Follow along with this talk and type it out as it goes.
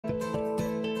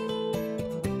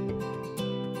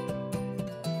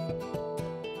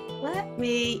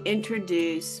Me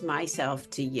introduce myself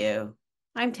to you.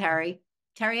 I'm Terry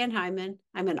Ann Hyman.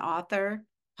 I'm an author,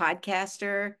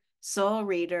 podcaster, soul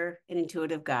reader, and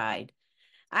intuitive guide.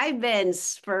 I've been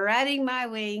spreading my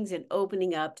wings and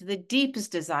opening up to the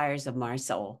deepest desires of my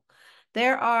soul.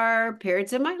 There are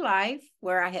periods in my life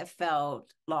where I have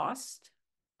felt lost,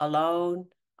 alone,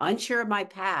 unsure of my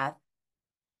path.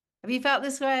 Have you felt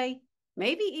this way?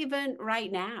 Maybe even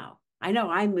right now. I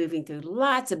know I'm moving through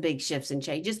lots of big shifts and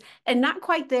changes and not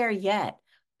quite there yet.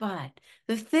 But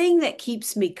the thing that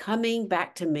keeps me coming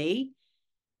back to me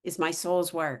is my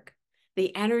soul's work,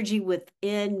 the energy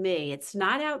within me. It's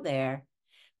not out there,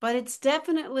 but it's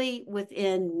definitely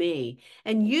within me.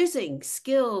 And using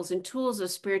skills and tools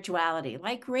of spirituality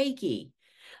like Reiki,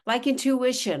 like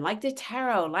intuition, like the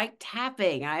tarot, like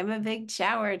tapping. I'm a big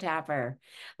shower tapper,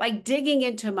 like digging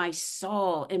into my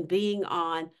soul and being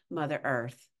on Mother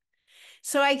Earth.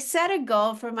 So I set a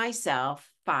goal for myself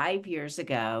 5 years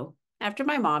ago. After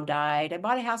my mom died, I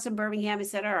bought a house in Birmingham and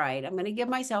said, all right, I'm going to give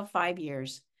myself 5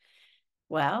 years.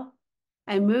 Well,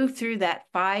 I moved through that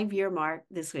 5 year mark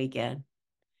this weekend.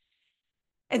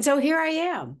 And so here I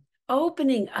am,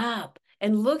 opening up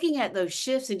and looking at those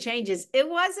shifts and changes. It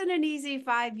wasn't an easy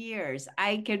 5 years.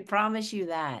 I can promise you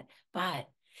that. But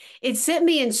it sent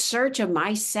me in search of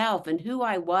myself and who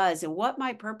I was and what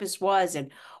my purpose was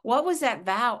and what was that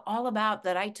vow all about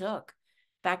that I took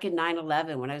back in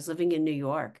 9/11 when I was living in New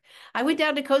York. I went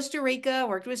down to Costa Rica,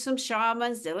 worked with some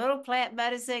shamans, did a little plant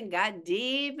medicine, got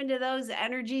deep into those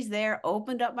energies there,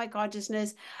 opened up my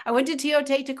consciousness. I went to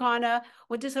Teotihuacana,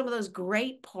 went to some of those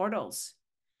great portals.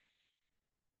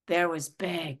 There was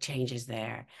big changes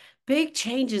there, big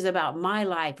changes about my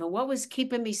life and what was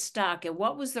keeping me stuck and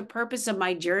what was the purpose of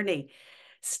my journey.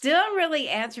 Still really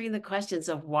answering the questions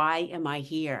of why am I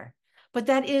here? But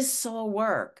that is soul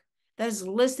work. That is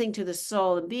listening to the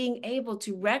soul and being able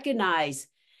to recognize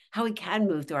how we can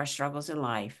move through our struggles in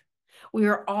life. We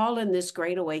are all in this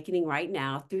great awakening right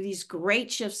now through these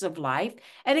great shifts of life,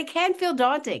 and it can feel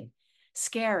daunting,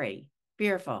 scary,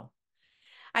 fearful.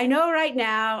 I know right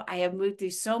now I have moved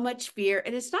through so much fear,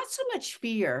 and it's not so much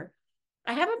fear.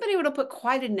 I haven't been able to put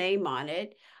quite a name on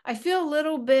it. I feel a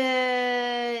little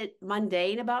bit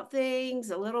mundane about things,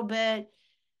 a little bit,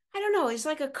 I don't know, it's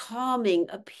like a calming,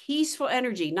 a peaceful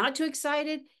energy, not too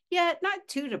excited yet, not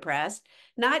too depressed,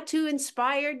 not too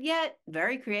inspired yet,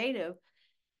 very creative.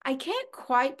 I can't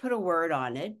quite put a word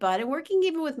on it, but I'm working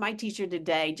even with my teacher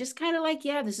today, just kind of like,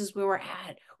 yeah, this is where we're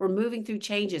at. We're moving through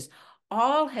changes.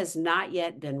 All has not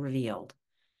yet been revealed,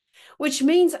 which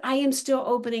means I am still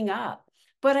opening up,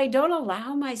 but I don't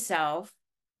allow myself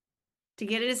to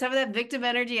get into some of that victim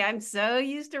energy I'm so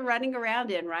used to running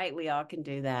around in, right? We all can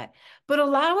do that. But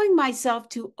allowing myself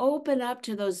to open up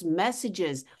to those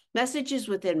messages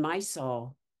within my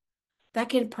soul that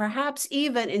can perhaps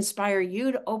even inspire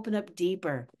you to open up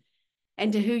deeper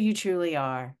and to who you truly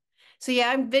are. So, yeah,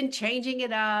 I've been changing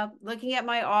it up, looking at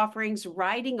my offerings,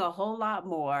 writing a whole lot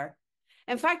more.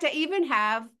 In fact, I even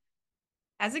have,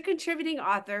 as a contributing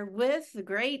author with the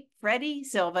great Freddy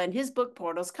Silva and his book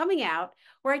Portals coming out,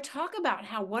 where I talk about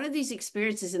how one of these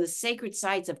experiences in the sacred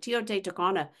sites of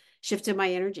Teotihuacana shifted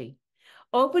my energy,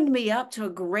 opened me up to a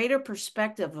greater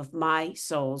perspective of my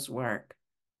soul's work.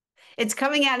 It's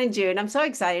coming out in June. I'm so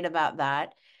excited about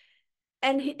that.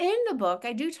 And in the book,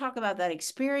 I do talk about that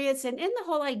experience and in the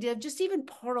whole idea of just even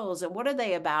portals and what are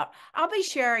they about. I'll be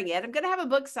sharing it. I'm going to have a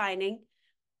book signing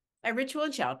at Ritual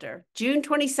and Shelter, June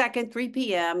 22nd, 3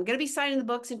 p.m. I'm going to be signing the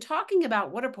books and talking about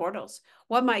what are portals,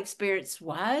 what my experience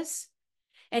was,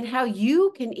 and how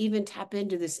you can even tap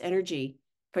into this energy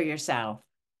for yourself.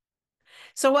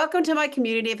 So, welcome to my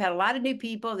community. I've had a lot of new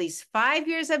people. These 5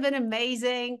 years have been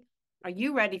amazing. Are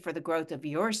you ready for the growth of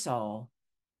your soul?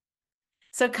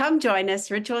 So come join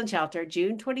us, Ritual and Shelter,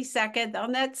 June 22nd,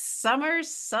 on that summer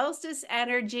solstice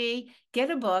energy. Get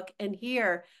a book and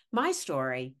hear my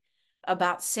story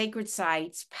about sacred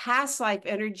sites, past life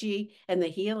energy, and the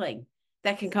healing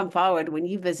that can come forward when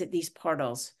you visit these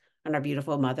portals on our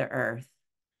beautiful Mother Earth.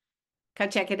 Come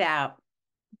check it out.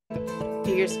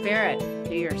 To your spirit,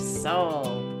 to your soul.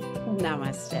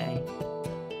 Namaste.